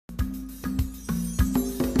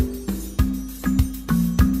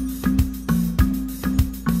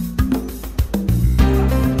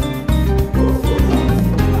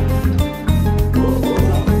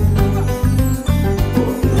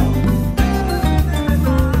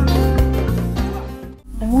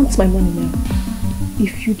want my money now.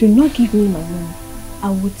 If you do not give me my money, I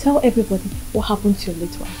will tell everybody what happened to your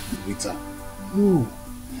late wife. Rita, no.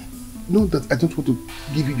 No, that I don't want to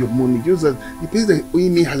give you your money. Just that the person that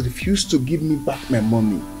owing me has refused to give me back my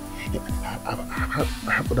money. I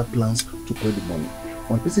have other plans to collect the money.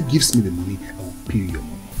 When the person gives me the money, I will pay you your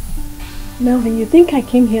money. Melvin, you think I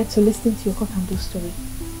came here to listen to your cock and bull story?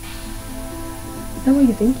 Is that what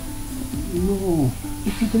you think? No.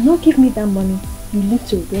 If you do not give me that money, you live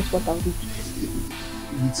to regret what I'll do.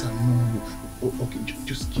 Rita, no. Okay,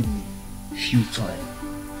 just give me few time.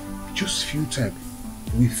 Just few time.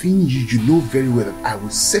 Within you, you know very well that I will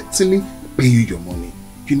certainly pay you your money.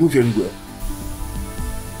 You know very well.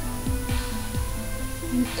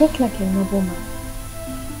 You talk like a noble man.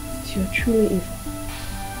 But you're truly evil.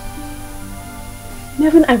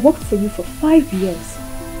 Melvin, I worked for you for 5 years.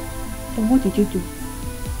 And what did you do?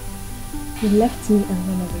 You left me and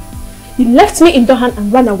ran away. You left me in Dohan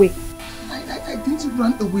and ran away. I didn't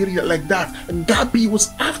run away like that. Gabby was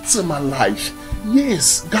after my life.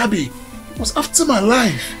 Yes, Gabby was after my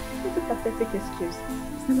life. What a pathetic excuse.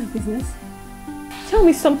 It's not my business. Tell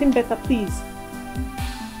me something better, please.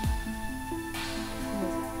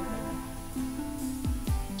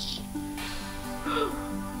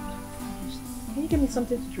 Can you give me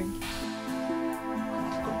something to drink?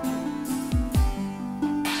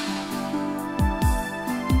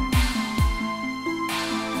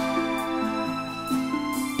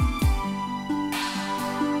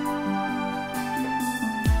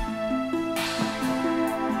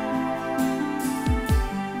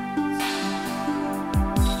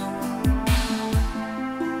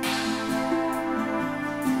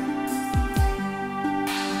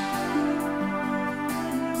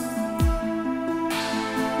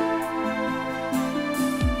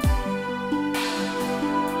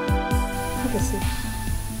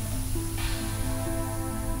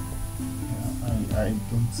 I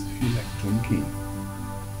don't feel like drinking.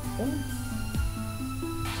 Yeah.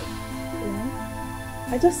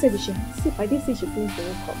 I just said you should sip. I didn't say you should finish the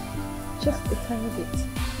whole cup. Just a tiny bit.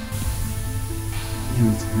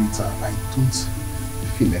 Rita, I don't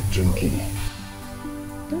feel like drinking.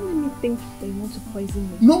 Don't let me think that you want to poison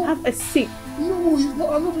me. No. Have a sip. No,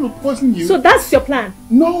 I'm not going to poison you. So that's your plan?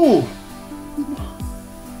 No.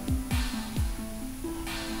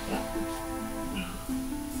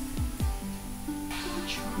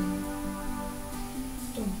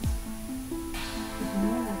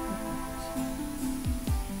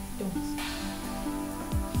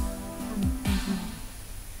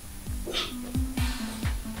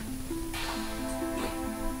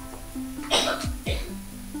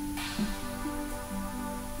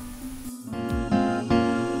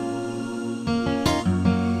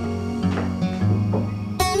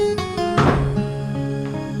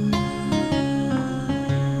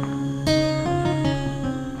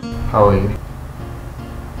 How are you?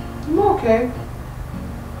 I'm okay.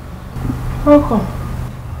 Welcome.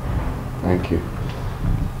 Thank you.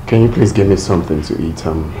 Can you please give me something to eat?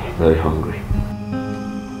 I'm very hungry.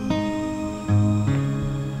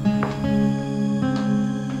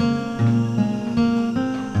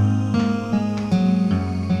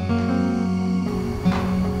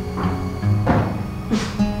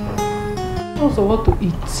 Also, what to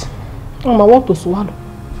eat? I want to swallow.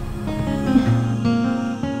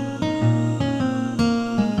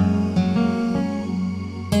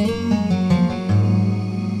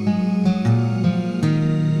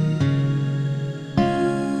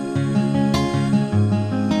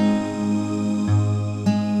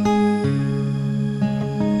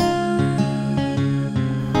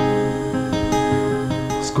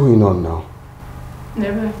 What's going on now?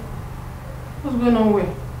 Never. What's going on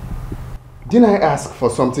where? Didn't I ask for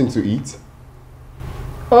something to eat?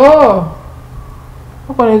 Oh!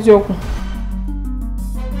 What is your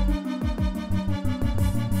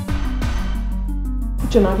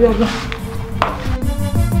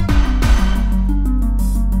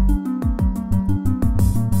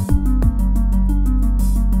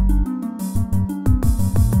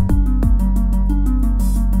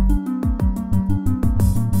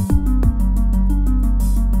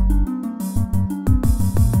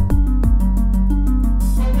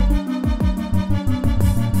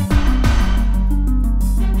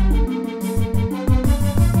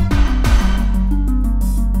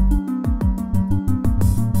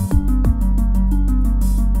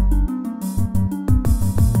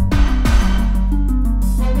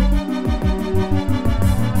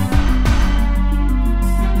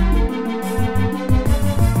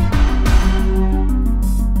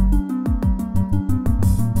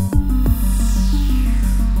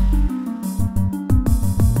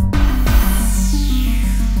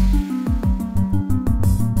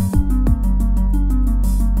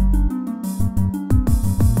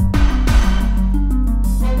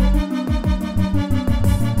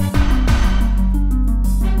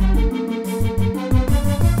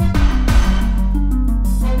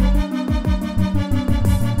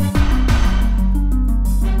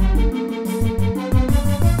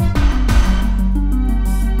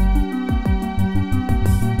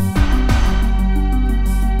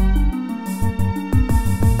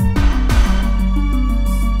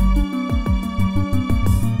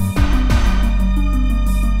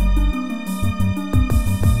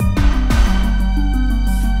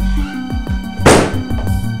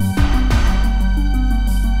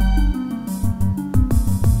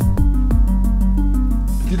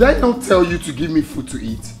Did I not tell you to give me food to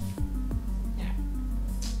eat?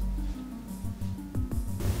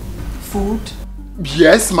 Food?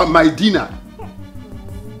 Yes, my dinner.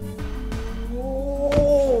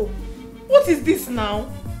 Oh, what is this now?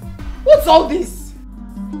 What's all this?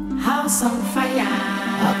 House on fire,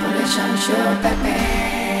 Operation Show Pepe.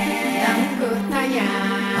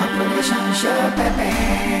 Operation Show Pepe.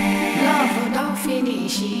 Love don't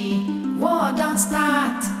finish, war don't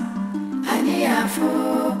start. Aniafu,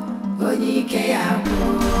 Onike Abu.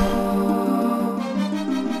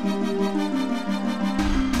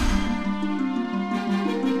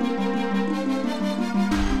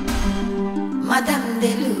 Madame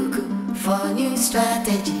they look for new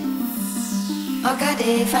strategy. Oga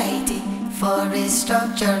they fighting for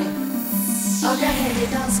restructuring. Oga head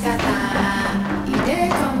don't scatter. They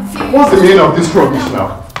confused. What's the meaning of this rubbish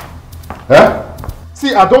now? Huh?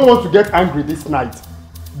 See, I don't want to get angry this night.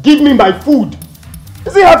 Give me my food.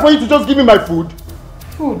 Is it hard for you to just give me my food?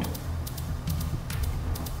 Food?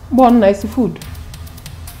 One nice food.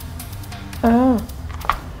 Ah.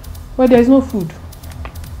 Well, there is no food.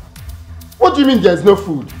 What do you mean there is no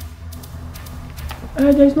food?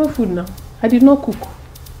 There is no food now. I did not cook.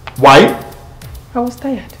 Why? I was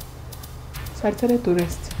tired. So I decided to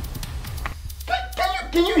rest.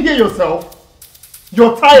 Can you hear yourself?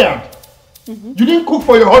 You're tired. You didn't cook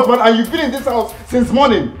for your husband and you've been in this house since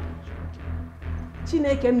morning.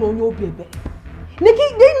 Chineke no your baby. Neki,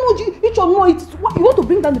 they know you know it. You want to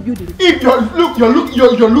bring down the building? If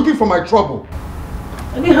you're looking for my trouble.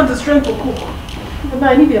 I didn't have the strength to cook. But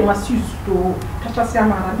I need a masseuse to catch a.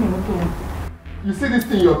 You see this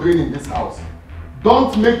thing you're doing in this house?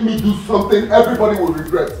 Don't make me do something everybody will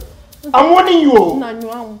regret. I'm warning you.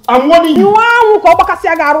 I'm warning you. Look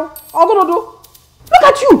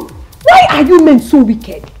at you. Why are you men so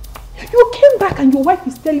wicked? You came back and your wife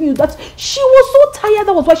is telling you that she was so tired,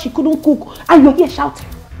 that was why she couldn't cook, and you're here shouting.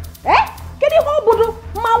 Eh? Get it home, Bodo.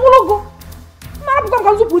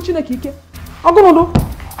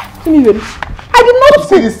 I did not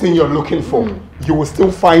see this thing you're looking for. You will still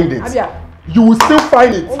find it. You will still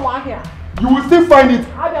find it. You will still find it.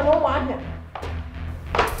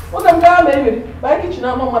 What am I doing? My kitchen,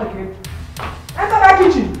 I'm not enter that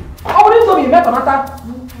kitchen. I wouldn't tell you, make a matter.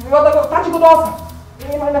 You want to touch good off. I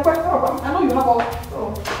know you have all.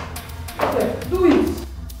 Okay, do it.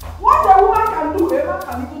 What a woman can do, a man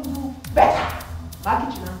can even do better. My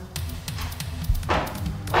kitchen.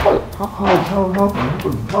 How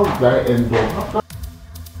did I end up? How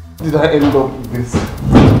did I end up with this?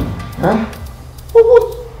 Huh?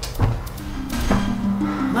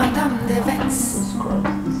 Madame the Vex,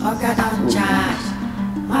 Oga don't charge.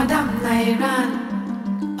 Madame Nairan,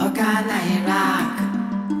 Oga Nairak,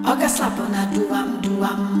 Oga slap on a duam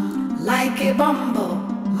like a bumbo.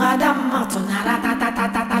 Madame Matona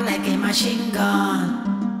ratatatata like a machine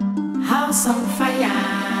gun. House on fire,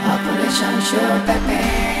 Operation Show Pepe.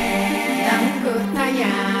 Dango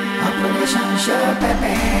Taya, Operation Show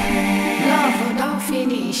Pepe. Love don't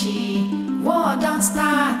finish, war don't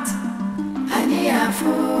start.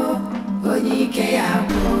 Aniafu, Onike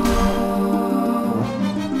Abu.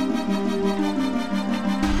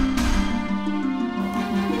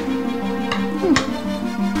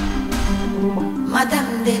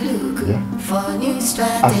 Madame they look for new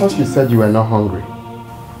strategy. I thought you said you were not hungry.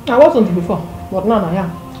 I wasn't before, but now I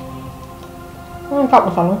am.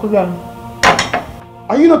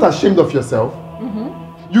 Are you not ashamed of yourself?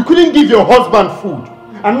 You couldn't give your husband food.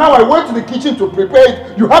 And now I went to the kitchen to prepare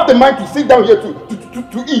it. You have the mind to sit down here to eat,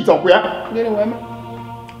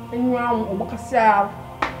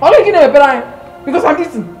 because I'm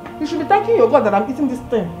eating. You should be thanking your God that I'm eating this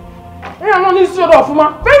thing. I'm not eating your food.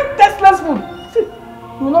 Very tasteless food. See,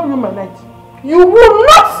 you will not ruin my night. You will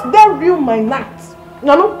not then ruin my night.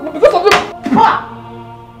 No, because of the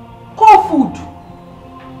call food.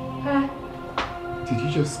 Did you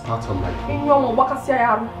just spat on my food?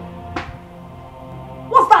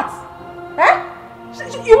 What's that? Eh?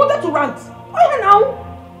 You wanted to rant. Oh yeah, now.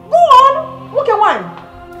 Go on. Look at wine.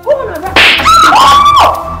 Go on and rant.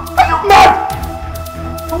 Are you mad?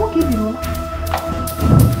 I won't give you.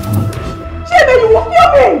 Shame you won't kill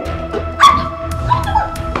me.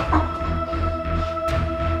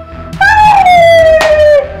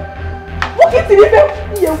 Look at the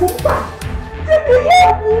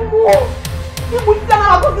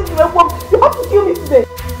you have to kill me today.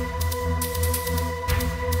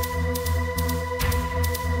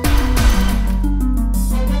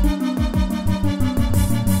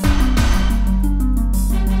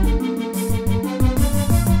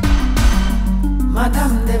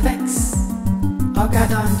 Madame the Vex, Oga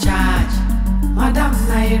don't charge. Madame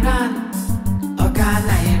Nairan, Oga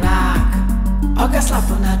Nairan. Oga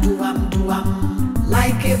slap on a duam,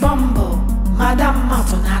 like a bombo. Madam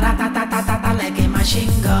mouth on a ratatatata like a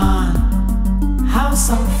machine gun. House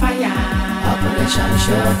on fire, Operation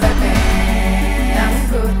Show Pepe.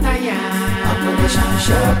 Operation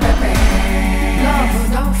Show Pepe. Love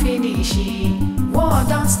don't finish, war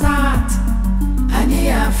don't start.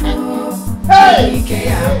 Ania fool,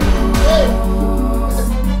 Dikeh.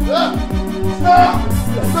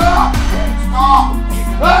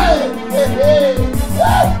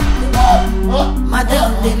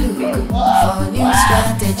 Madam, they look for new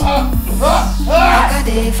strategy. Oga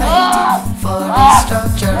they fighting for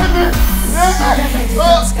restructuring. Oga they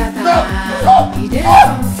don't scatter, he they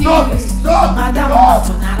confused. Madam, want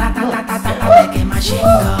to naratatatata like a machine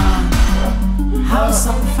gun. House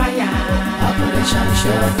on fire, Operation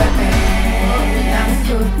Show Pepe.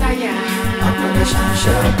 Operation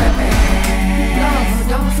Show Pepe. Love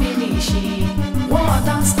don't finish, war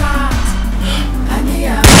don't start.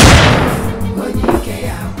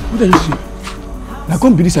 What are you saying? I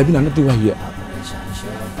can't believe I've been another one here.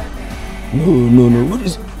 No. What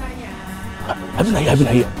is it? I've been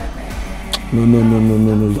here. No.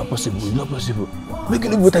 It's not possible. Make it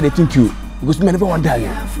look better than they think you. Because me never want to die.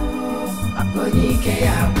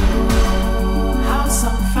 House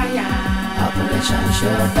on fire. Operation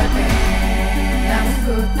Show Pepe.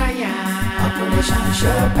 Operation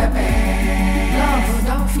Show Pepe. Love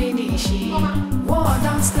don't finish. War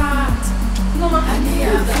don't start. House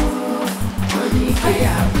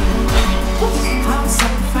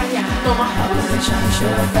on fire. Operation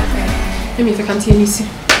Show Pepe. Let me if I can't hear anything.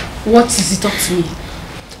 What is it up to me?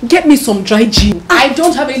 Get me some dry gin. I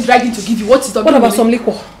don't have any dry gin to give you. What is up? What about some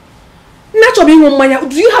liquor? Nacho being one mania.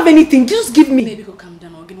 Do you have anything? Just give me. Baby, go calm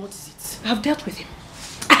down again. What is it? I have dealt with him.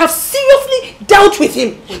 I have seriously dealt with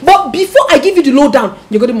him. Wait. But before I give you the lowdown,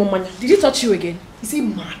 you got him one mania. Did he touch you again? Is he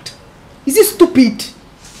mad? Is he stupid?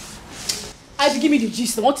 I give me the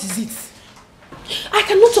gist. What is it? I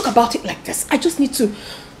cannot talk about it like this. I just need to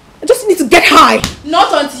get high.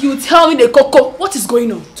 Not until you tell me the cocoa. What is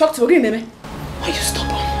going on? Talk to me again, Neme. Why are you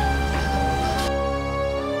stubborn?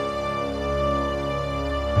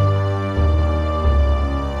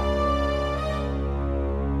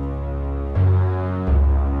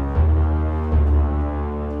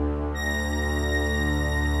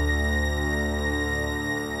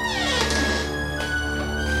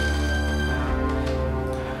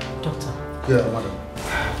 Doctor. Yeah, madam.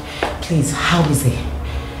 Please, how is he?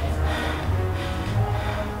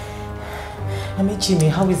 I mean, Jimmy,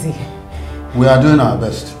 how is he? We are doing our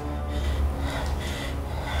best.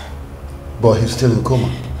 But he's still in coma.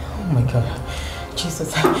 Oh my God.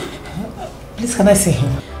 Jesus. Please, can I see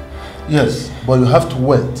him? Yes, but you have to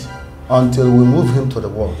wait until we move him to the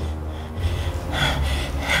ward.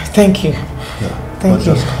 Thank you. Yeah, Thank you.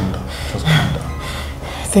 Just calm down. Just calm down.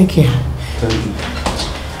 Thank you. Thank you.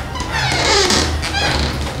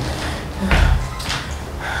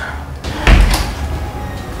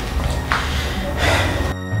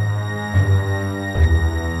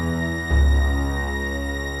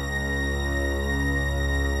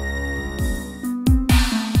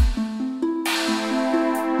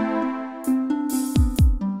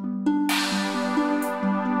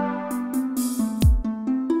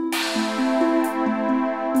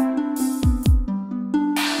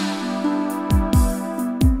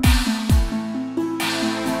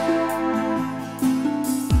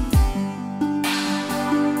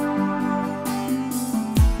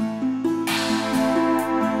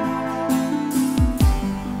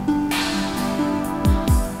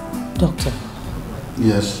 Doctor.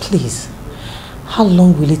 Yes. Please, how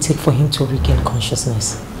long will it take for him to regain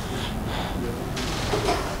consciousness?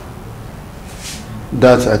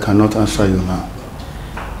 That I cannot answer you now.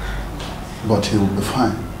 But he will be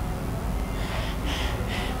fine.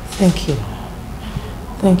 Thank you.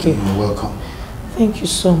 Thank you. You're welcome. Thank you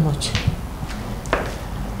so much.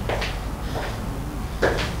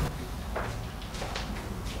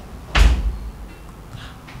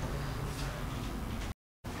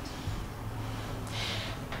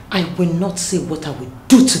 I will not say what I will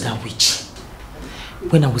do to that witch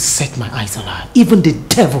when I will set my eyes on her. Even the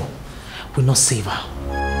devil will not save her.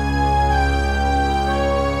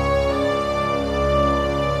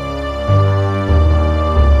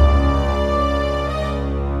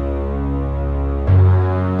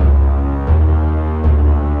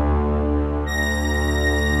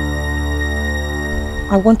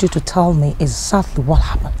 I want you to tell me exactly what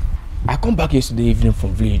happened. I come back yesterday evening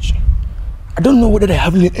from village. I don't know whether they're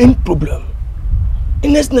having any problem.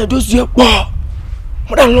 In next night, just hear, wow,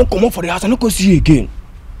 mother don't come up for the house. I don't go see you again.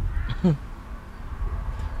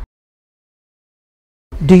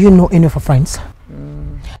 Do you know any of her friends?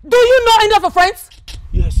 Do you know any of her friends?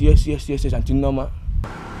 Yes, Auntie Norma.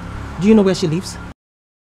 Do you know where she lives?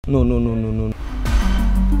 No.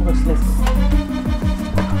 Let's go.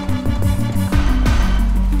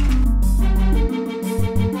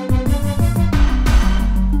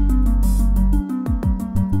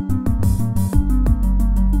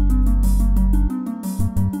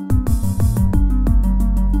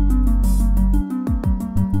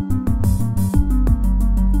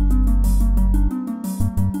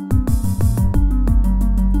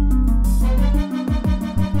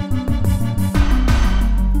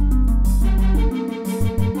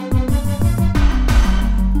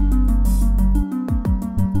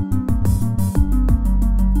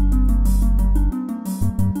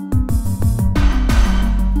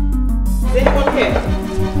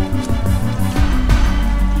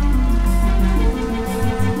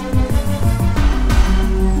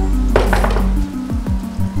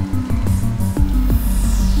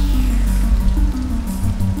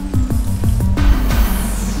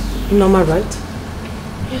 Norma, right?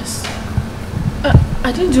 Yes.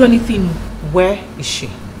 I didn't do anything. Where is she?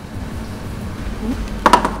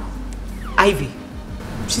 Ivy.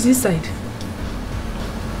 She's inside.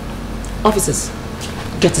 Officers,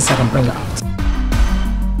 get inside and bring her out.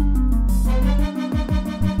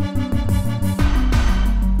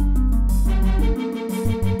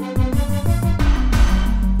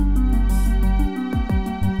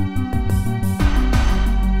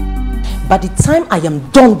 By the time I am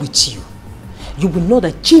done with you, you will know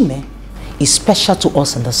that Jime is special to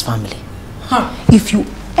us in this family. Huh. If you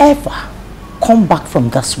ever come back from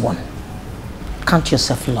this one, count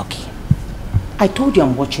yourself lucky. I told you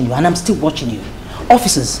I'm watching you and I'm still watching you.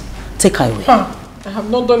 Officers, take her away. Huh. I have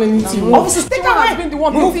not done anything. No. Officers, take her away. Has been the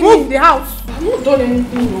one beating me in the house. I have not done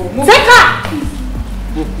anything. No. Move. Take her!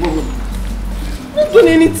 I've not done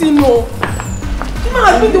anything. No. Jime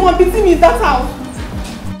has been the one beating me in that house.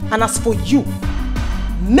 And as for you,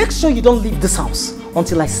 make sure you don't leave this house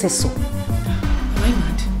until I say so. Am I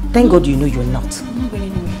mad? Thank God you know you're not. I'm not going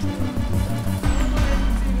anywhere.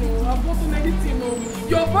 I've not done anything. No.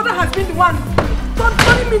 Your brother has been the one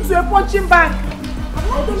turning me to a punching bag. I've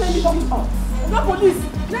not done anything. I'm not police.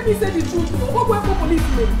 Let me say the truth. What will I police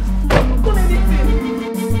me? I've not done anything.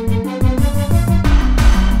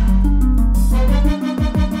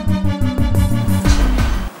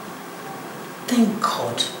 Thank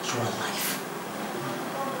God you're alive.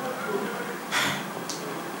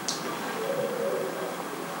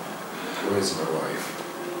 Where's my wife?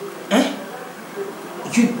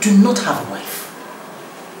 You do not have a wife.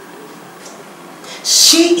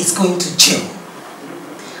 She is going to jail.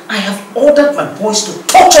 I have ordered my boys to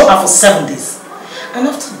torture her for 7 days. And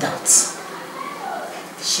after that,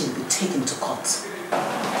 she will be taken to court.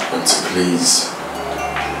 Auntie, please.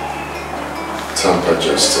 Temper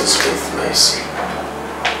justice with mercy.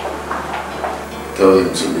 Tell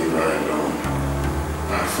him to leave her alone.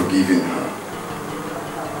 I have forgiven her.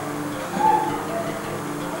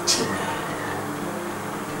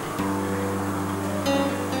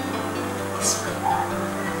 It's fine.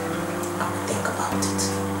 I will think about it.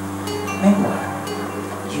 Meanwhile,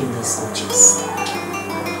 you need some juice.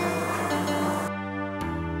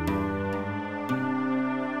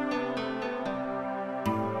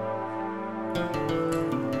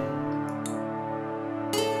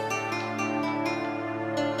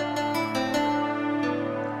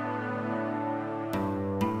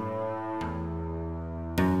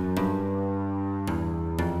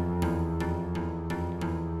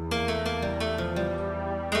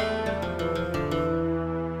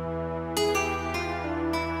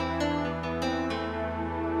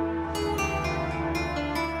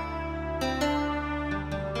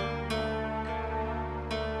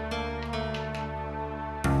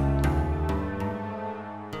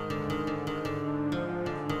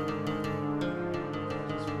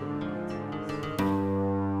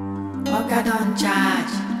 Oga don't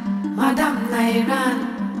charge, Madam Nairan,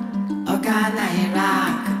 Oga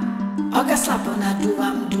Nairak, Oga slap on a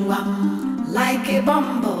duam, like a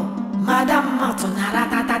bumble, Madam Matona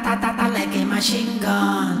ratatatata like a machine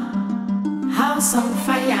gun. House on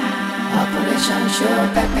fire, Operation Show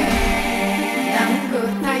Pepe, Young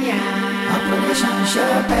Good Naya, Operation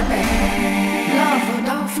Show Pepe, love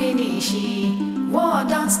don't finish, war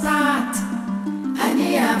don't start,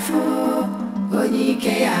 Aniafu.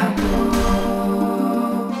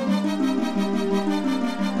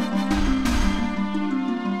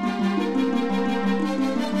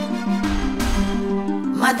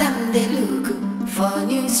 Madam they look for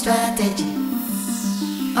new strategy.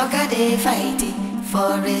 Oga they fighting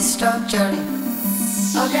for restructuring.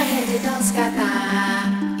 Oga head don't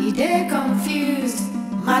scatter, he they confused.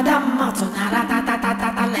 Madam Matona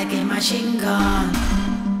ta like a machine gun.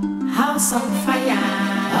 House on fire.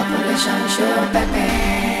 Operation Show Pepe.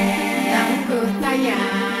 Now go tire.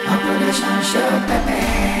 Operation Show Pepe.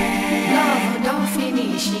 Love don't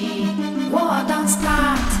finish. War don't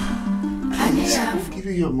start. Please, I will give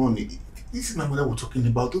you your money. This is my mother we're talking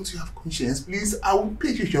about. Don't you have conscience? Please, I will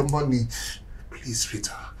pay you your money. Please,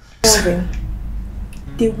 Rita. Melvin,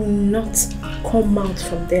 they will not come out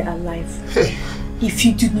from there alive. Hey. If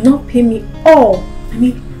you do not pay me all, I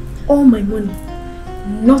mean all my money,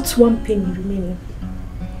 not one penny remaining.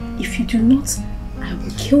 If you do not, I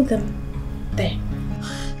will kill them there.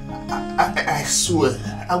 I swear,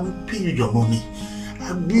 I will pay you your money.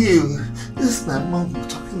 I will. This is my mom we're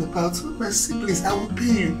talking about. My siblings, I will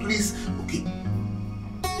pay you, please. Okay.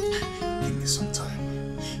 Give me some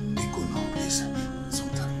time. Go now, please. Some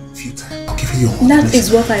time. A few time. I'll give you your money. That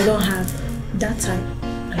is what I don't have. That time,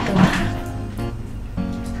 I don't have.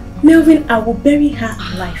 Melvin, I will bury her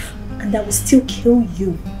alive and I will still kill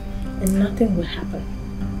you and nothing will happen.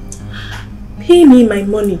 Pay me my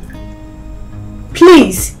money.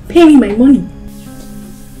 Please, pay me my money.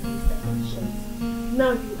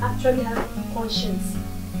 Now you actually have conscience.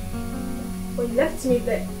 But you left me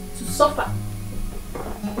there to suffer.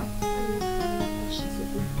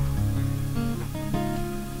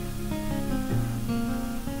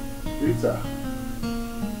 Rita.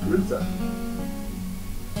 Rita.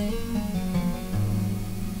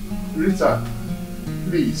 Rita,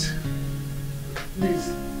 please.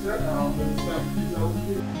 Please, try to understand. Please, I will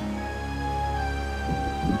pay.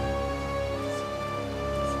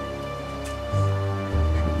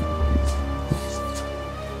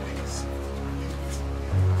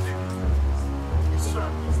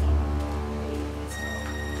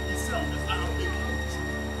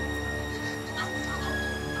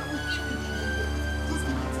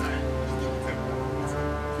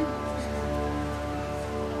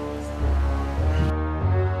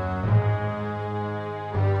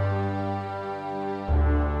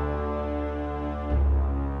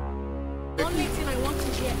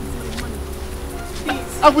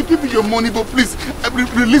 I will give you your money, but please,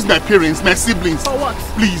 release my parents, my siblings. For what?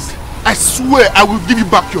 Please, I swear I will give you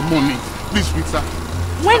back your money. Please, Rita.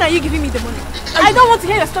 When are you giving me the money? I don't want to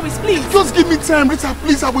hear your stories, please. Just give me time, Rita,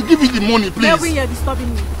 please. I will give you the money, please. Melvin, you're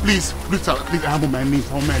disturbing me. Please, Rita, please, I am on my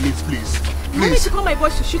knees, please. You want me to call my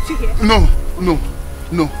boys to shoot you here? No.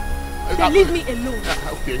 Then leave me alone.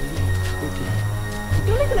 Okay.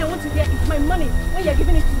 The only thing I want to hear is my money when you're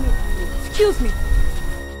giving it to me. Excuse me.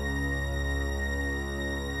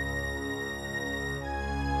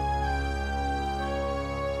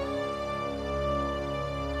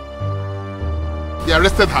 They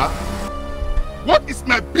arrested her? What is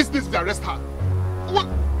my business to arrest her? What?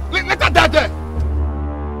 Let her die there!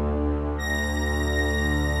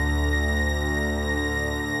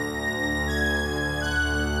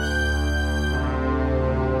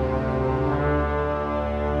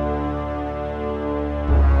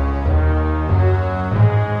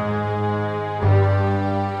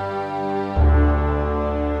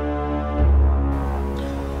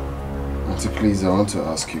 Auntie, please, I want to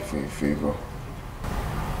ask you for a favor.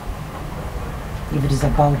 If it is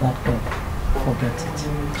about that girl, forget it.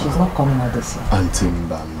 She's not coming out this year. Auntie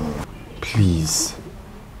Mbano, please.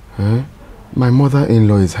 My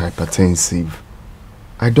mother-in-law is hypertensive.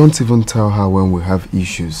 I don't even tell her when we have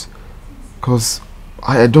issues. Because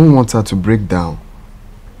I don't want her to break down.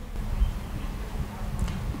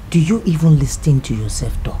 Do you even listen to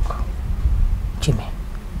yourself talk? Jimmy?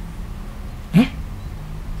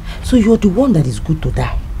 So you're the one that is good to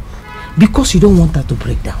die? Because you don't want her to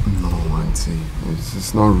break down? No, Auntie.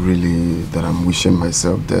 It's not really that I'm wishing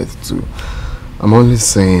myself death too. I'm only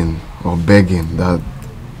saying or begging that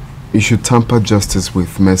you should temper justice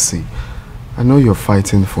with mercy. I know you're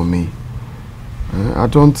fighting for me. I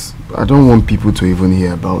don't want people to even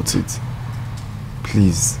hear about it.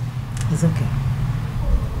 Please. It's okay.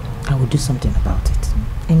 I will do something about it.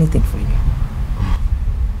 Anything for you.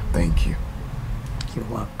 Thank you. You're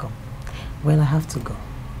welcome. Well, I have to go.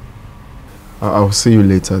 I'll see you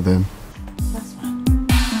later then. That's fine.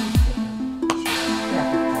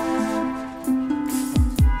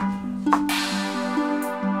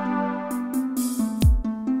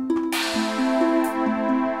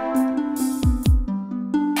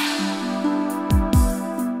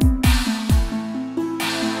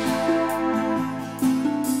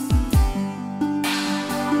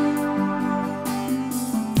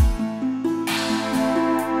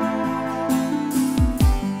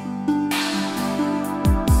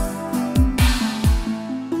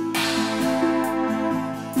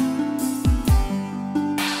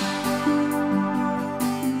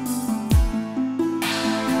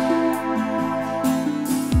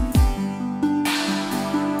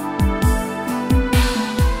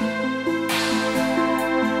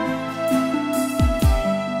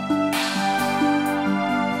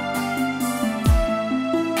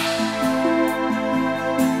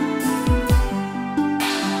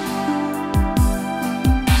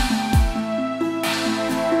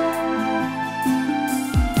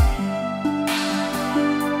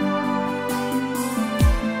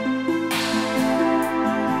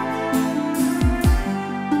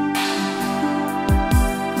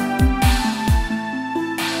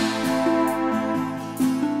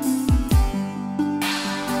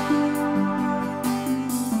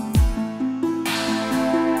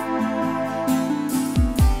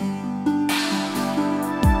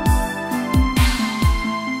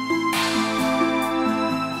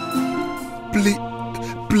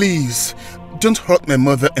 please, don't hurt my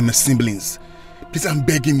mother and my siblings. Please, I'm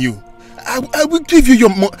begging you. I will give you your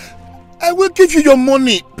money. I will give you your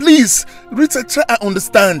money. Please, Rita, try and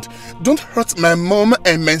understand. Don't hurt my mom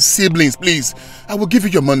and my siblings, please. I will give you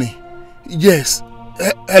your money. Yes.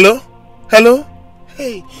 Hello? Hello?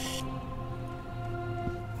 Hey.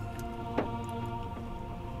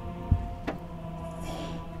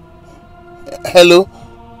 Hello?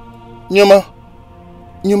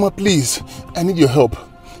 Nyoma, please. I need your help.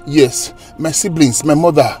 Yes. My siblings, my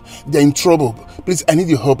mother, they're in trouble. Please, I need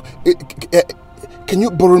your help. Can you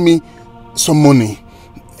borrow me some money?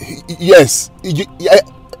 Yes.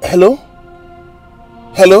 Hello?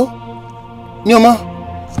 Hello? Nyoma?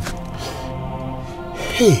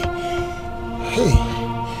 Hey.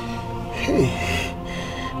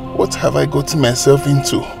 What have I gotten myself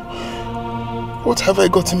into? What have I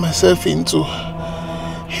gotten myself into?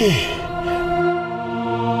 Hey.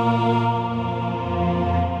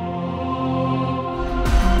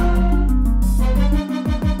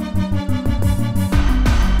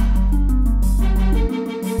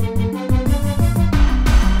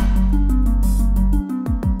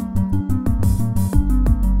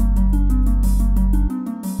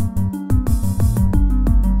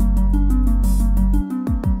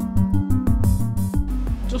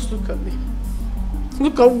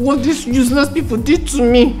 Look at what these useless people did to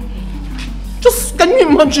me. Just, can you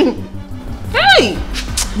imagine? Hey!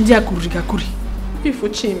 Ndiakuri. Pay for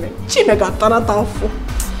Chime. Chime got Tanata for.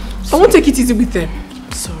 I won't take it easy with them.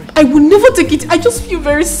 Sorry. I will never take it. I just feel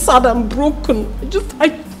very sad and broken.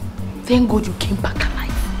 Thank God you came back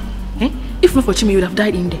alive. Eh? If not for Chime, you would have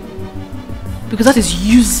died in there. Because that is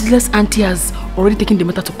useless auntie has already taken the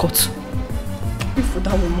matter to court. Pay for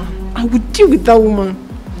that woman. I will deal with that woman.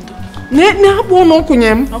 I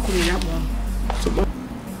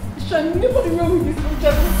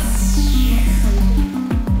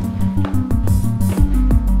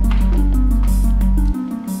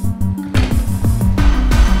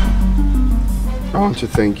want to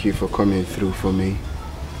thank you for coming through for me.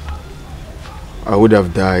 I would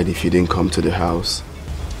have died if you didn't come to the house.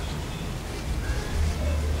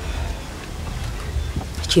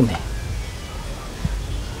 Chime,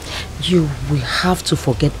 you will have to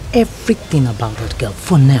forget everything about that girl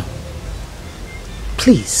for now.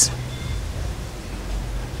 Please.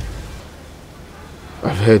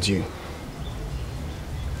 I've heard you.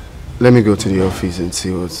 Let me go to the office and see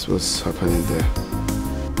what's happening there.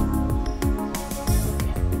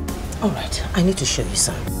 Alright, I need to show you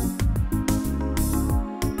something.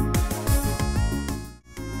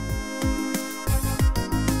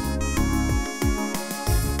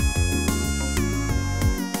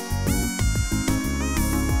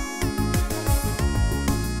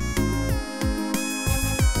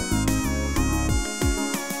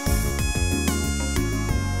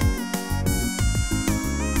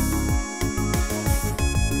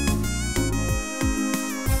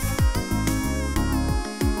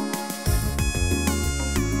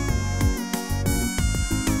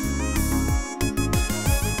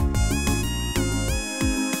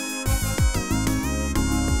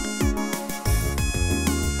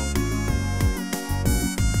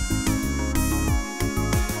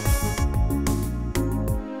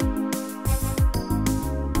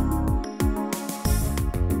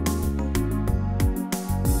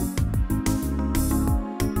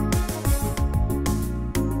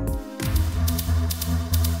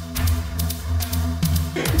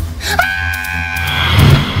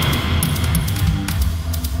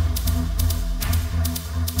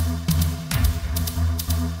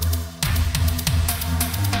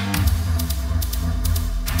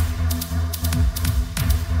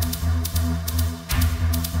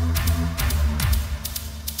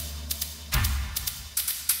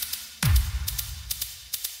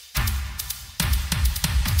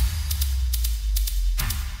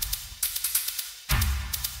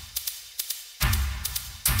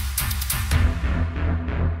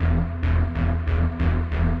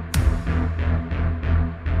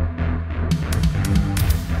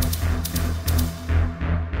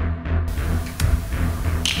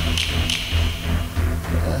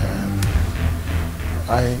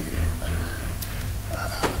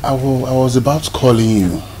 I was about calling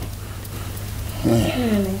you.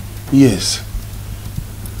 Really? Yes.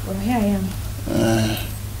 Well, here I am.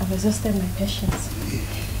 I've exhausted my patience.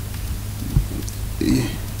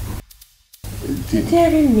 You're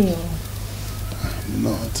daring me.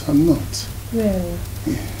 I'm not. Really?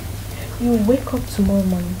 Yeah. You will wake up tomorrow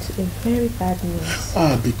morning to a very bad news.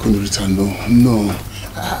 Bikun Rita, no.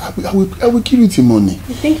 I will give you the money.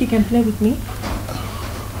 You think you can play with me?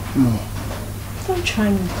 No. Don't try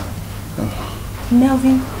me.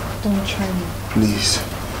 Melvin, don't try me. Please,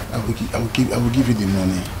 I will give you the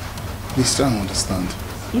money. Please try and understand.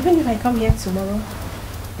 Even if I come here tomorrow,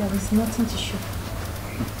 there is nothing to show.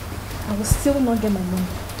 I will still not get my money.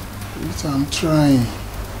 Lisa, I'm trying.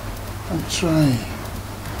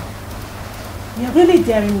 You're really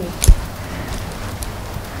daring me.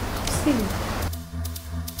 See you.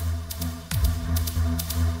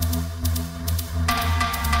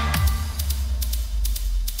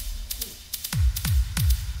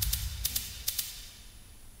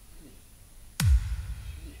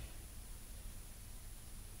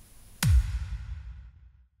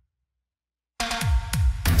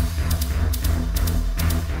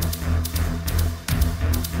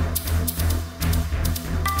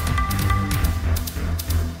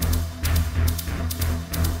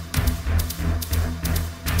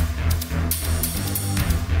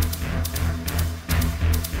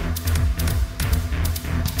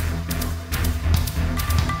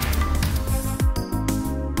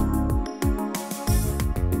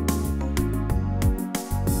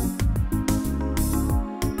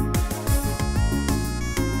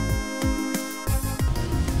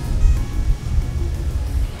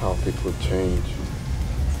 People change.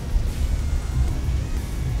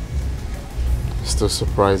 It's still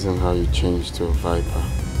surprising how you changed to a viper.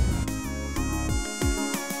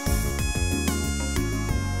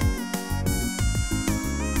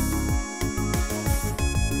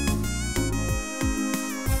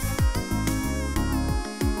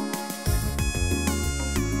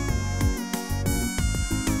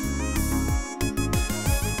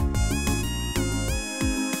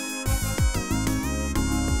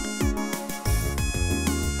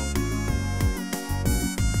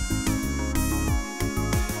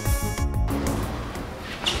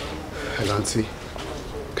 Auntie,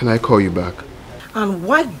 can I call you back? And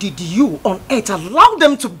why did you on earth allow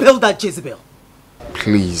them to build that Jezebel?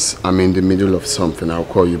 Please, I'm in the middle of something. I'll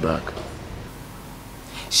call you back.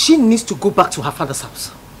 She needs to go back to her father's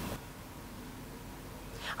house.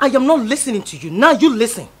 I am not listening to you. Now you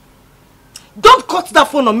listen. Don't cut that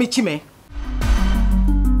phone on me, Chime.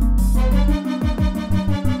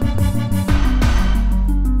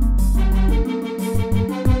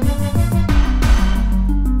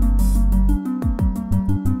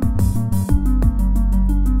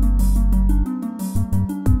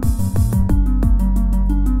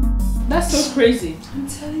 That's so crazy. I'm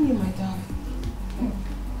telling you, my darling.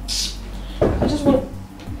 I just want...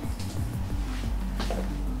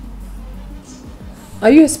 Are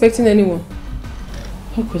you expecting anyone?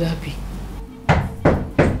 Who could that be?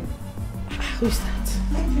 Who is that?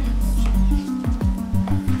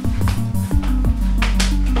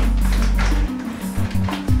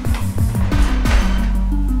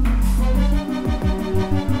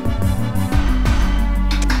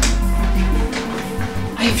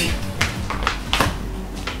 Ivy.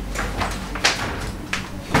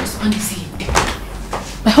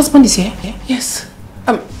 My husband is here? Yes.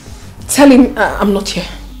 Tell him I'm not here.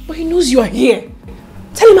 But he knows you are here.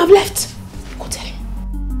 Tell him I've left. Go tell him.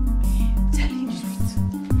 Tell him, sweet.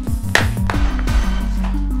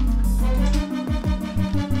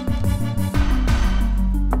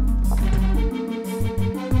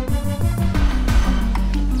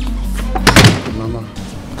 Mama,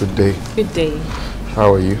 good day. Good day.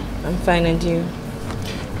 How are you? I'm fine, and you?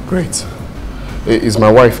 Great. Is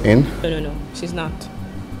my wife in? No, she's not.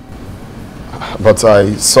 But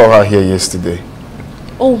I saw her here yesterday.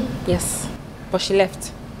 Oh, yes. But she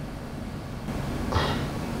left.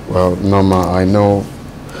 Well, Norma, I know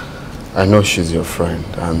she's your friend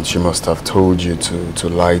and she must have told you to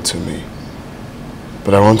lie to me.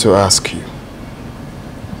 But I want to ask you,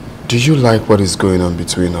 do you like what is going on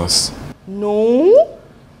between us? No.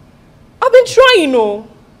 I've been trying, no.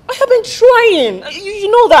 I have been trying. You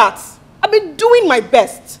know that. I've been doing my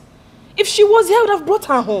best. If she was here, I would have brought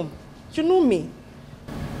her home. You know me.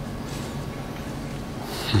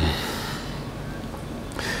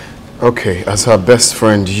 Okay, as her best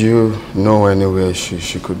friend, you know anywhere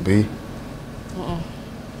she could be?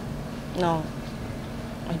 No,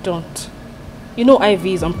 I don't. You know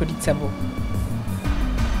Ivy is unpredictable.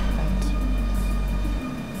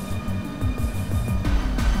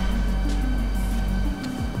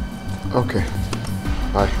 Okay,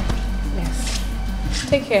 bye. Yes.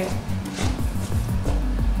 Take care.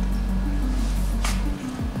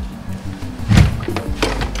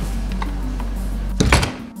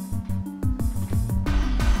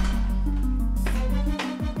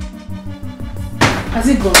 Has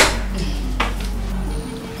it gone?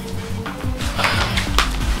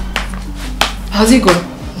 Has it gone?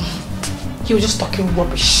 He was just talking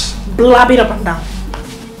rubbish, blabbing up and down.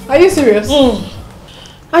 Are you serious?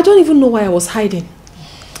 I don't even know why I was hiding.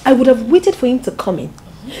 I would have waited for him to come in.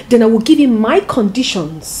 Then I would give him my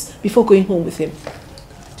conditions before going home with him.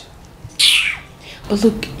 But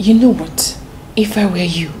look, you know what? If I were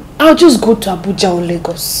you, I'll just go to Abuja or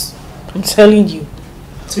Lagos. I'm telling you.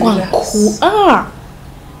 Go and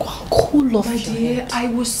cool off your head. I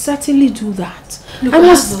will certainly do that. Look, I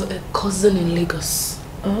have a cousin in Lagos.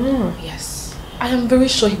 Oh. Yes. I am very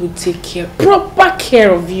sure he would take proper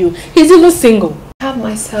care of you. He's even single. I have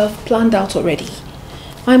myself planned out already.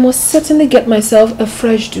 I must certainly get myself a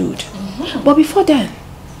fresh dude. But before then,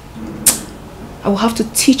 I will have to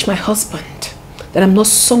teach my husband that I'm not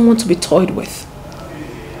someone to be toyed with.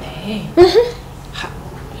 Hey.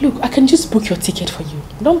 Look, I can just book your ticket for you.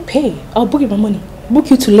 Don't pay. I'll book you my money. Book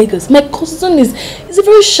you to Lagos. My cousin is a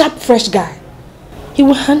very sharp, fresh guy. He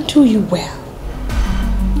will handle you well.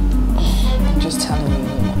 I'm just telling you.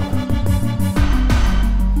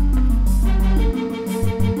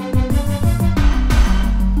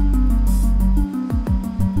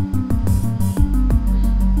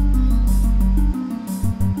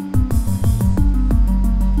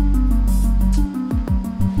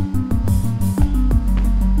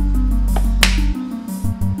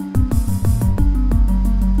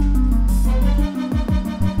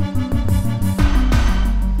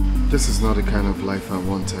 This is not the kind of life I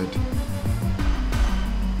wanted.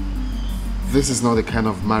 This is not the kind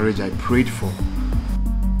of marriage I prayed for.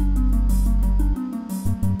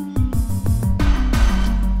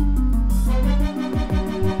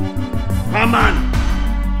 Come on!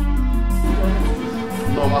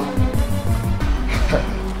 Norma.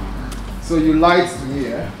 So you lied to me,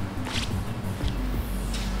 eh?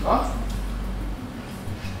 What?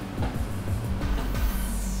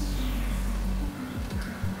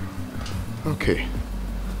 Okay,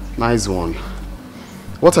 nice one.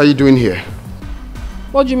 What are you doing here?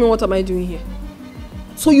 What do you mean, what am I doing here?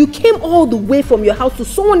 So you came all the way from your house to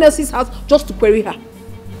someone else's house just to query her?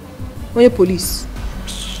 Are you police?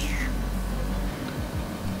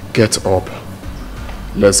 Get up.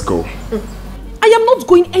 Let's go. I am not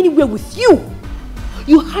going anywhere with you.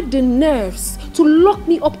 You had the nerves to lock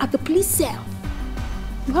me up at the police cell.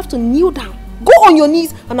 You have to kneel down, go on your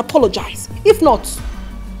knees and apologize. If not,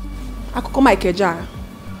 I could call my keja.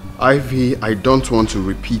 Ivy, I don't want to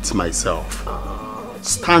repeat myself.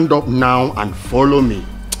 Stand up now and follow me.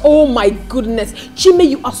 Oh my goodness. Chime,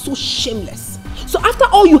 you are so shameless. So after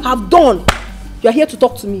all you have done, you are here to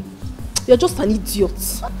talk to me. You're just an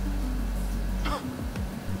idiot.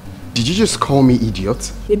 Did you just call me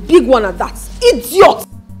idiot? A big one at that. Idiot!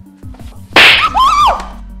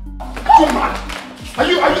 Come on! Are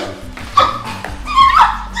you out of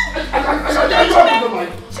your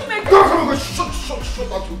mind? Come on, shut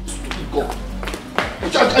that stupid girl.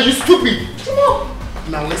 Are you stupid?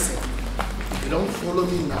 Now listen, if you don't follow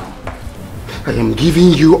me now, I am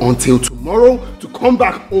giving you until tomorrow to come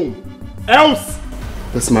back home. Else,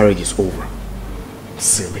 this marriage is over.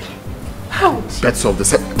 Silly. How? Bets of the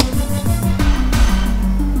set.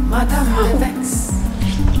 Madam Vex.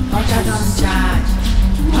 Oga don't charge.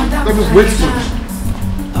 Let me wait for you.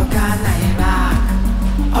 Oga na Iraq.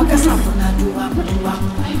 Oga Sapuna do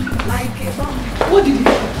like a bomb. What did he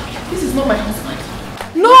do? This is not my husband.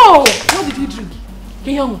 No! What did he drink?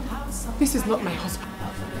 Young, this is not my husband.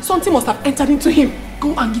 Something must have entered into him.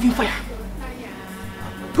 Go and give him fire.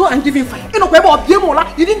 Go and give him fire.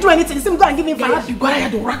 You didn't do anything. You go and give him fire. You're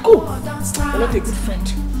not a good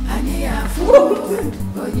friend.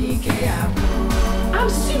 I'm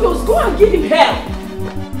serious. Go and give him hell.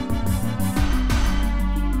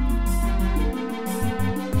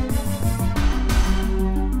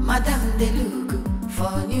 Madam, they look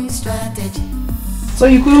for new strategy. So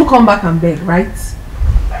you couldn't come back and beg, right?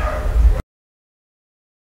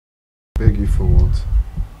 Beg you for what?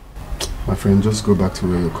 My friend, just go back to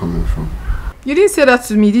where you're coming from. You didn't say that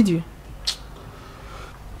to me, did you?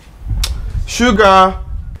 Sugar!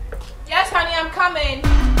 Yes, honey, I'm coming.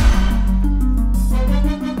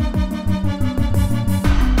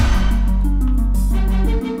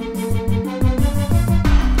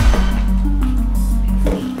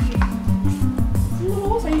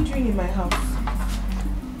 What are you doing in my house?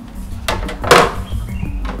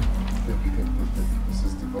 This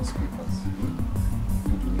is divorce papers.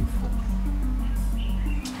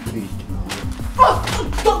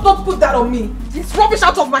 Oh, don't put that on me. It's rubbish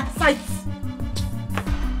out of my sight.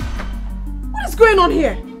 What is going on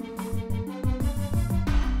here?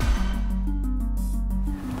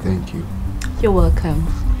 Thank you. You're welcome.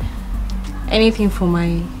 Anything for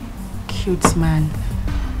my cute man.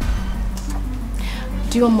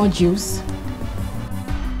 Do you want more juice?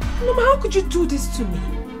 Mama, how could you do this to me?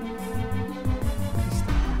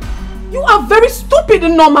 You are very stupid,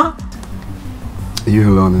 Norma. You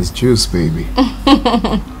alone is juice, baby.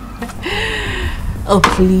 Oh,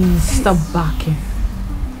 please, stop barking.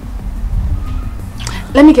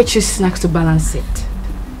 Let me get you snacks to balance it.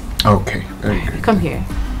 Okay, very good. Come here.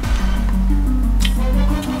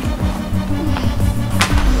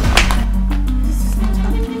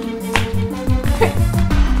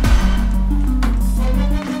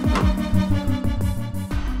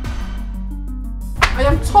 I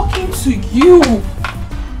am talking to you.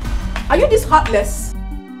 Are you this heartless?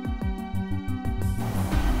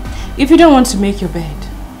 If you don't want to make your bed,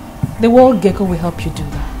 the wall gecko will help you do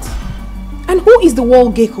that. And who is the wall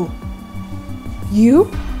gecko?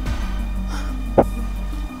 You?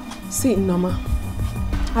 See, Norma,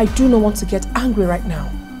 I do not want to get angry right now.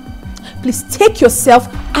 Please take yourself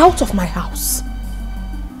out of my house.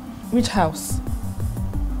 Which house?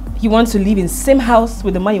 You want to live in the same house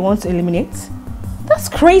with the man you want to eliminate? That's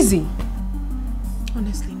crazy.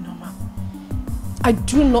 Honestly, Norma, I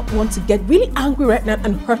do not want to get really angry right now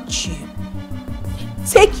and hurt you.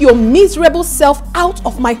 Take your miserable self out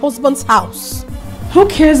of my husband's house. Who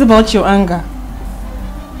cares about your anger?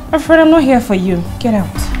 I'm afraid I'm not here for you. Get out.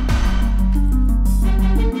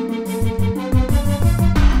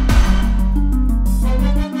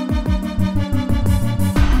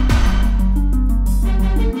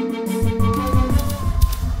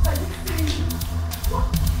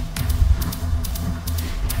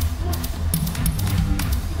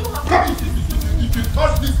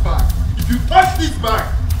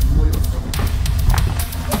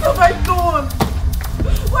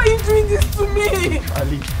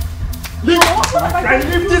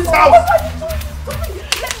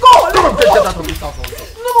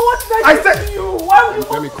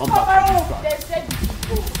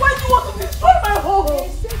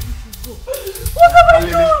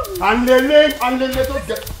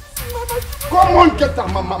 Come on, get that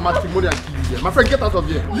matrimonial key here. My friend, get out of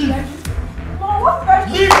here. Leave. No, what did I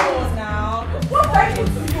do? Leave now. What did I do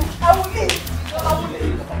to you? I will leave. I will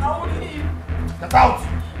leave. I will leave. Get out.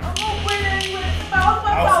 I'm not going anywhere. My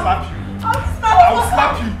husband's I'll slap you. I'll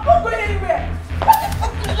slap you. I'm not going anywhere.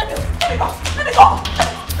 Let me go.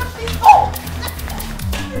 Let me go.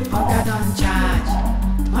 Oga don charge.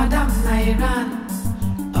 Madam Nairan.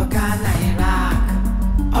 Oga Nairak.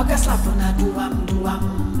 Oga slap on a duam.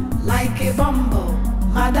 Like a bumble,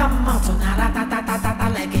 Madam Matuna ratatatata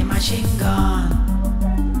like a machine gun.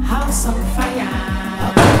 House on fire,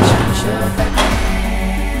 Operation Show Pepe.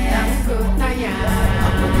 Dango Taya,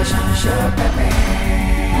 Operation Show Pepe.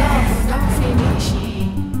 Love don't finish,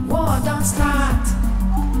 war don't start.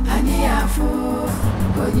 Aniafu,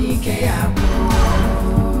 Dikeh Abu.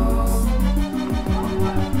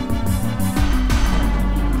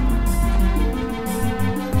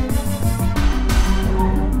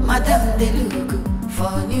 Madam they look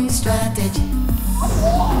for new strategy.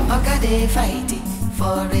 Oga they fighting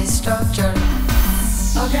for restructuring.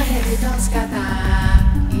 Oga heavy don't scatter,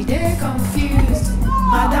 he they confused.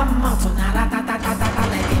 Madam Matuna ratatatata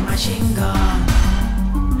like a machine gun.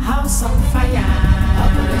 House on fire,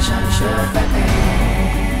 Operation Show Pepe.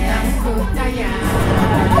 Dango Taya,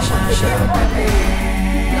 Operation Show Pepe.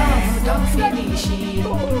 Love don't finish,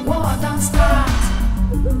 war don't start.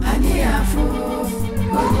 Aniafu.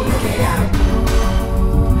 Dikeh Abu.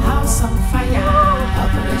 House on fire,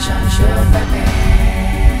 Operation Show Pepe.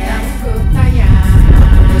 Dango Taya,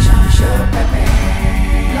 Operation Show Pepe.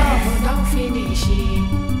 Love don't finish,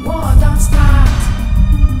 war don't start.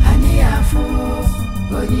 Aniafu,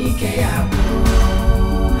 Dikeh Abu.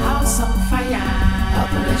 House on fire,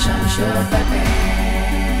 Operation Show Pepe.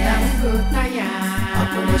 Dango Taya,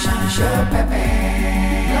 Operation Show Pepe.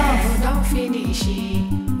 Love don't finish,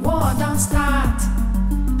 war don't start.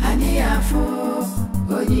 Aniafu,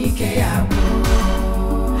 Dikeh Abu.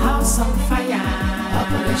 House on fire,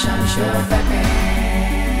 Operation Show Pepe.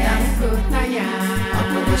 Dango Taya,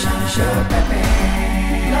 Operation Show Pepe.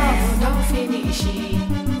 Love don't finish,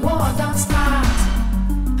 war don't start.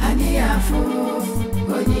 Aniafu,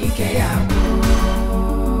 Dikeh Abu.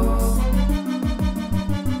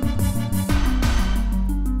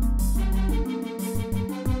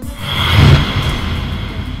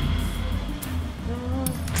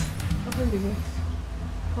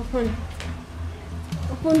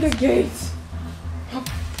 Open the gate.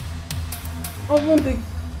 Open the...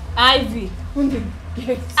 Ivy. Open the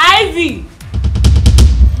gate. Ivy!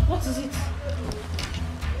 What is it?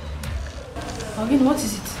 Again, what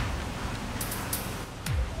is it?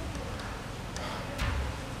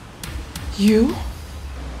 You?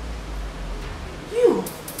 You?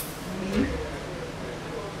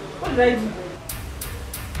 What did I do?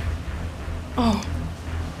 Oh.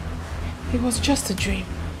 It was just a dream.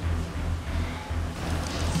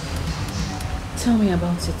 Tell me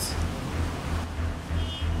about it.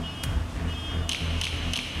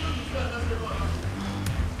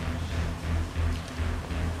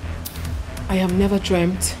 I have never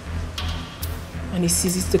dreamt, and it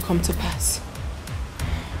ceases to come to pass.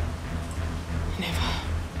 Never.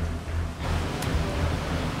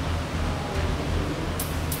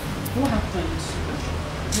 What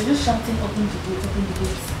happened? You're just shouting, open the gate, open the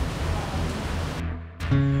gate.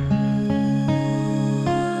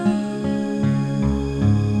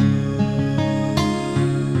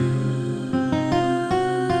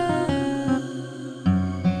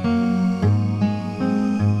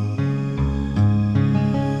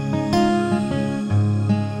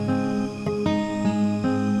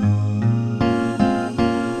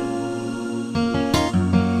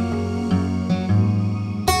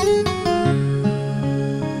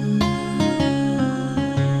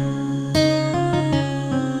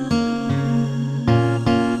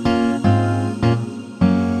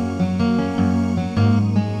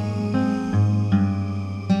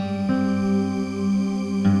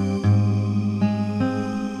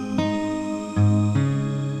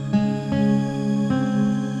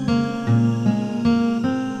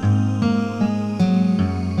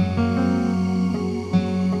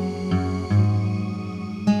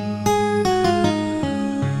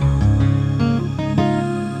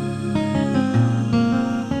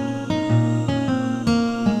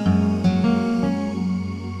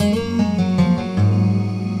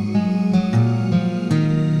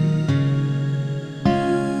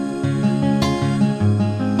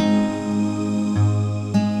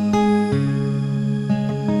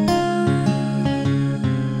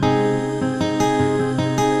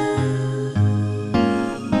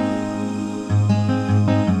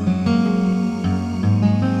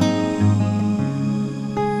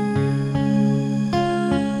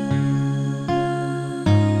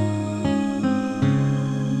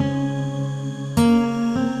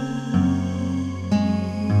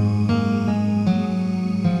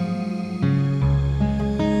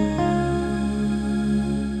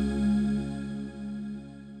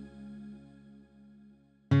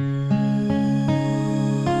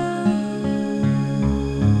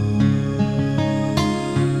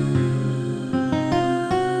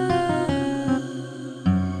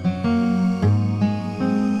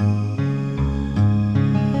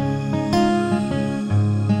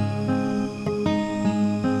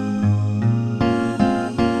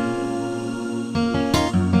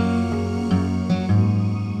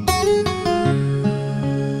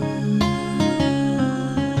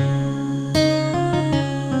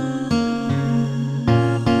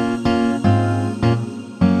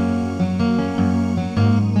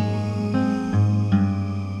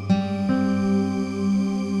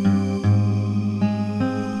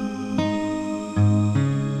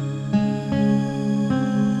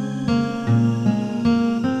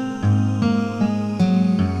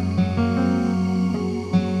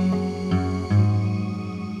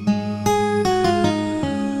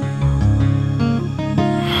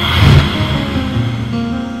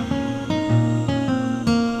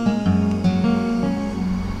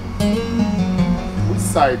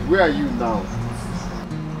 Where are you now?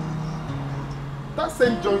 That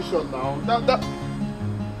same junction now.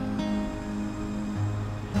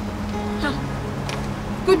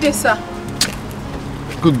 Good day, sir.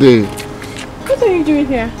 Good day. What are you doing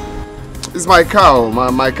here? It's my car.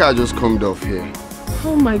 My car just come off here.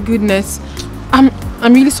 Oh my goodness.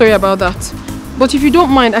 I'm really sorry about that. But if you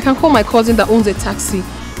don't mind, I can call my cousin that owns a taxi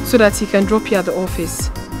so that he can drop you at the office.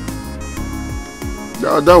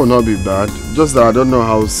 That will not be bad. Just that I don't know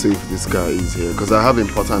how safe this car is here because I have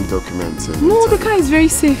important documents. No, the car is very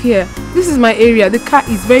safe here. This is my area. The car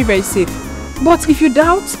is very, very safe. But if you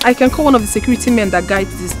doubt, I can call one of the security men that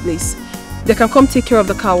guides this place. They can come take care of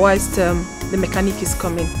the car whilst the mechanic is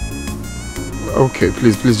coming. Okay,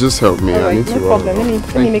 please just help me. Alright, I need no to problem.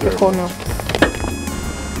 Let me make a call now.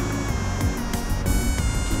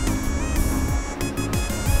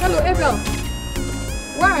 Hello, Abel.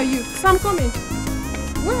 Where are you? Sam, coming.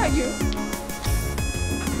 Where are you?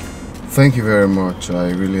 Thank you very much.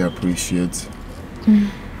 I really appreciate.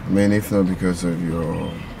 I mean, if not because of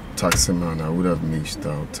your taxi man, I would have missed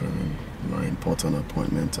out on my important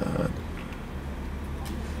appointment I had.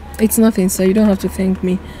 It's nothing, sir. You don't have to thank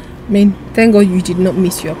me. I mean, thank God you did not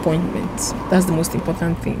miss your appointment. That's the most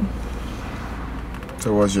important thing.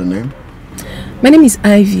 So what's your name? My name is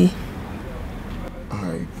Ivy.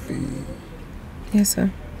 Ivy. Yes,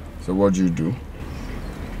 sir. So what do you do?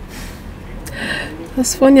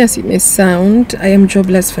 As funny as it may sound, I am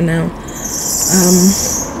jobless for now.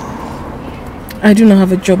 I do not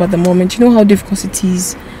have a job at the moment. You know how difficult it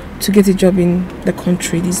is to get a job in the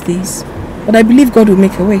country these days. But I believe God will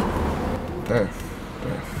make a way.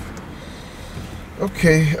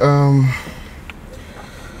 Okay,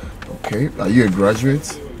 okay. Are you a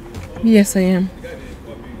graduate? Yes, I am.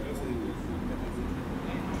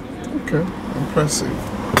 Okay, impressive.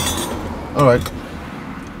 Alright.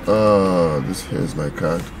 This here's my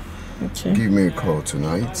card. Okay. Give me a call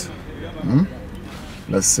tonight.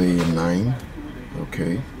 Let's say 9.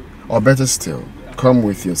 Okay. Or better still, come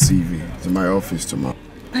with your CV to my office tomorrow.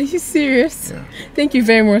 Are you serious? Yeah. Thank you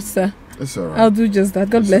very much, sir. It's alright. I'll do just that.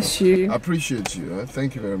 God bless you. I appreciate you.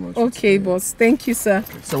 Thank you very much. Okay, boss. Thank you, sir.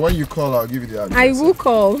 Okay. So when you call, I'll give you the address. I will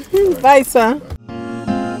call. Bye, sir. Bye.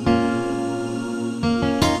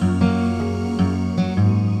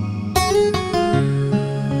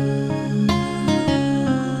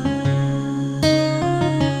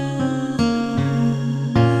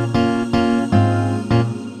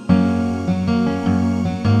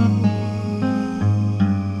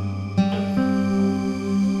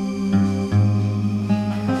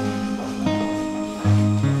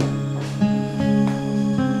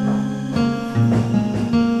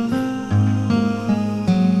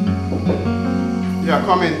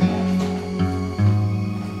 Come in.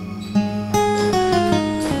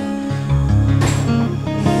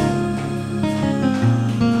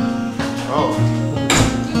 Oh.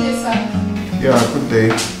 Good day, sir. Yeah, good day.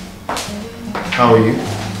 How are you?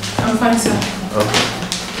 I'm fine, sir. Okay.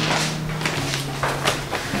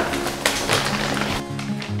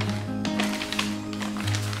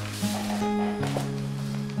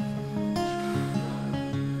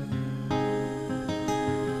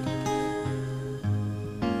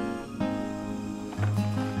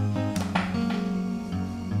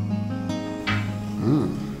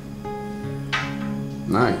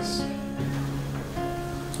 Nice.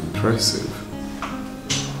 Impressive.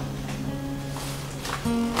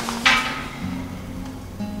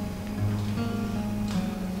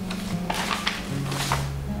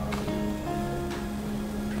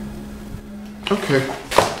 Okay.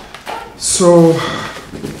 So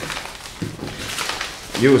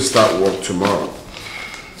you will start work tomorrow.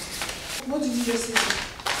 What did you just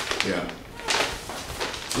say? Yeah.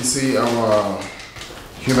 You see, our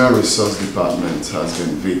Human Resource Department has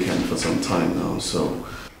been vacant for some time now, so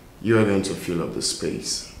you are going to fill up the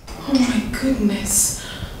space. Oh my goodness.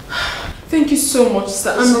 Thank you so much,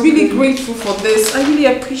 sir. I'm really grateful for this. I really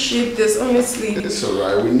appreciate this, honestly. It's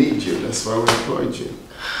alright, we need you. That's why we employed you.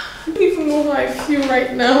 I don't even know how I feel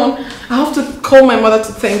right now. I have to call my mother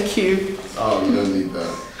to thank you. Oh, you don't need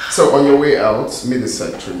that. So on your way out, meet the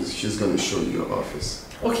secretary. She's going to show you your office.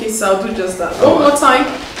 Okay, sir, I'll do just that. One more time.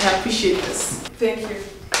 I appreciate this. Thank you.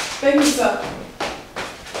 Thank you, sir.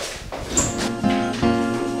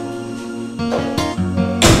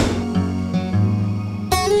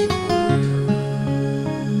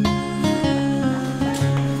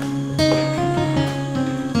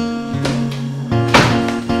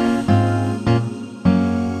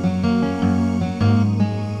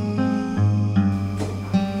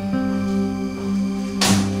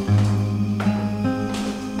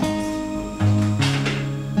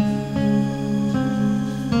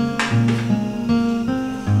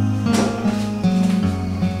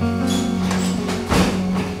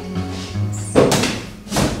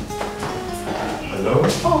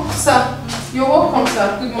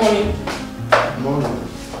 Good morning. Morning.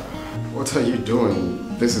 What are you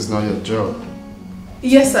doing? This is not your job.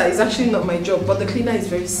 Yes, sir. It's actually not my job, but the cleaner is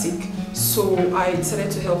very sick. So I decided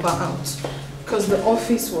to help her out because the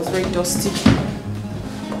office was very dusty.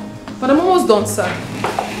 But I'm almost done, sir.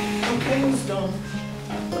 I'm almost done.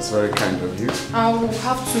 That's very kind of you. I will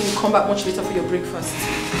have to come back much later for your breakfast.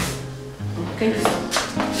 Thank you, sir.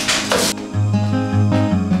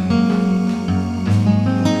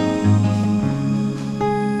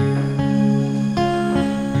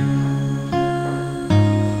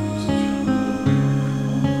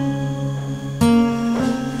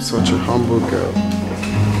 Such a humble girl.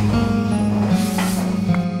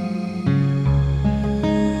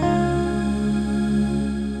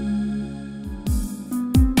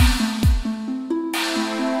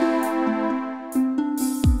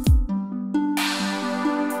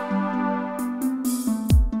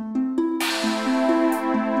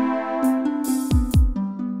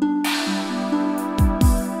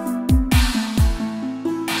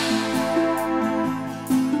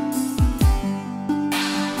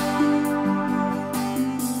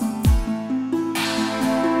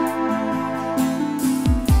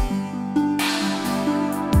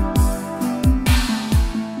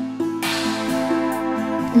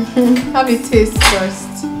 Have a taste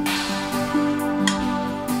first.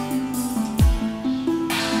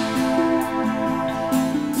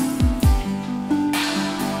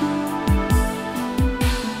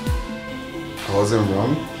 I wasn't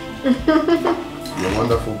wrong. You're a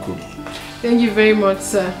wonderful cook. Thank you very much,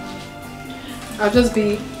 sir. I'll just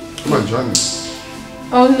be... Come on, join me.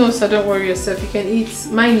 Oh no, sir, don't worry yourself. You can eat.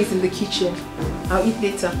 Mine is in the kitchen. I'll eat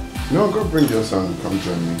later. No, go bring your son and come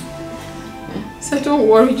join me. Sir, don't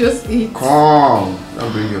worry, just eat. Come,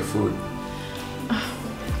 I'll bring your food.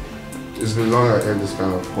 It's been long I ate this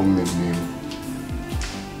kind of homemade meal.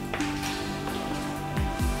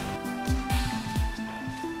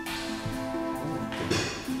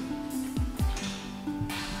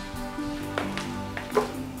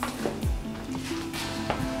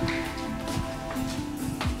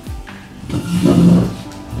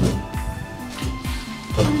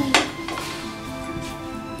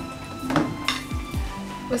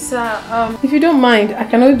 But sir, if you don't mind, I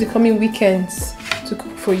can always be coming weekends to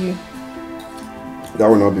cook for you. That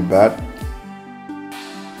will not be bad.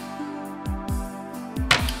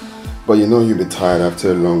 But you know you'll be tired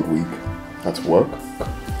after a long week at work.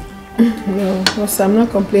 No, sir, I'm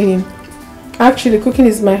not complaining. Actually, cooking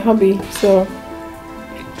is my hobby, so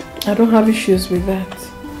I don't have issues with that.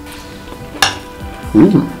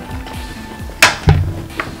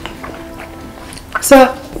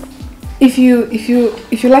 Sir, if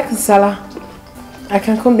you like nsala, I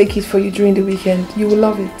can come make it for you during the weekend. You will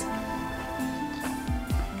love it.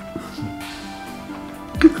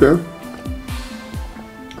 Okay.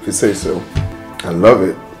 If you say so. I love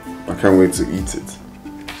it. I can't wait to eat it.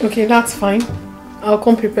 Okay, that's fine. I'll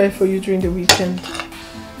come prepare for you during the weekend.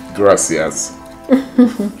 Gracias.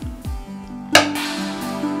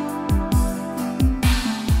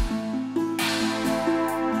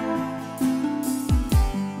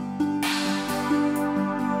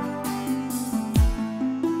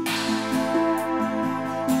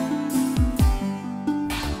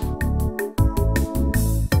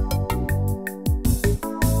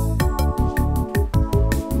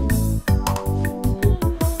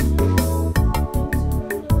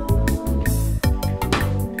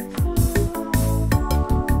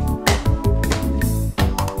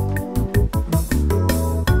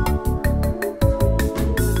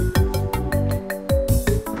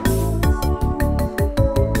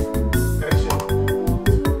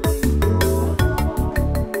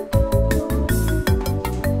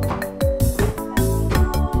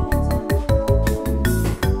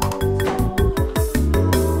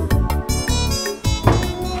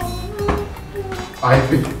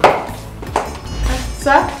 Ivy.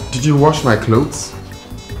 Sir? Did you wash my clothes?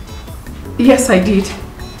 Yes, I did.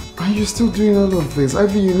 Are you still doing all of this?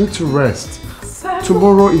 Ivy, you need to rest. Sir,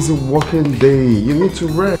 tomorrow is a working day. You need to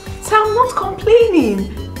rest. Sir, I'm not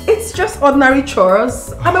complaining. It's just ordinary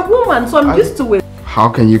chores. I'm a woman, so I'm used to it. How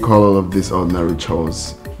can you call all of this ordinary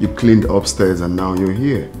chores? You cleaned upstairs and now you're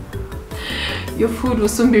here. Your food will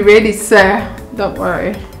soon be ready, sir. Don't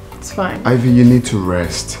worry. It's fine. Ivy, you need to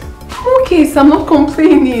rest. Okay, so I'm not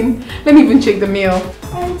complaining. Let me even check the meal.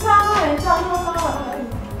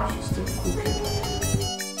 She's still cooking.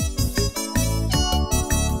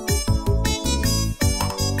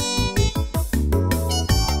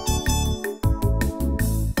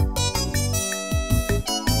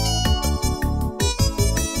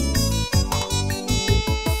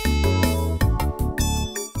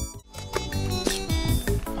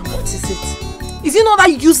 What is it? Is he not that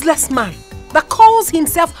useless man that calls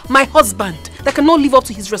himself my husband, that cannot live up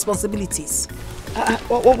to his responsibilities?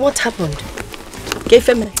 What happened?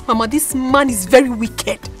 Mama, this man is very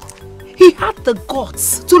wicked. He had the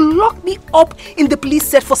guts to lock me up in the police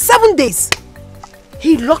cell for 7 days.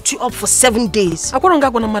 He locked you up for 7 days? Hey!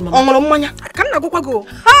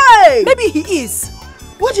 Maybe he is.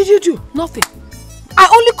 What did you do? Nothing. I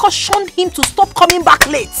only cautioned him to stop coming back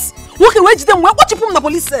late. What you put in the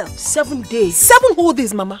police cell? 7 days? 7 whole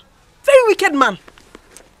days, Mama. Very wicked man.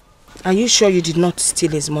 Are you sure you did not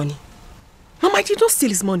steal his money? Mama, I did not steal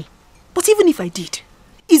his money. But even if I did,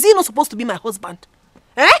 is he not supposed to be my husband?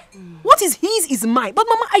 Eh? What is his is mine. But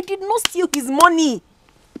Mama, I did not steal his money.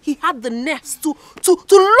 He had the nerves to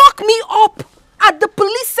lock me up at the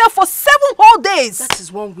police cell for 7 whole days. That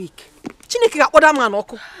is 1 week. Chineke got other man,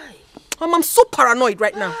 Oko. Mama, I'm so paranoid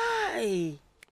right now. Hey.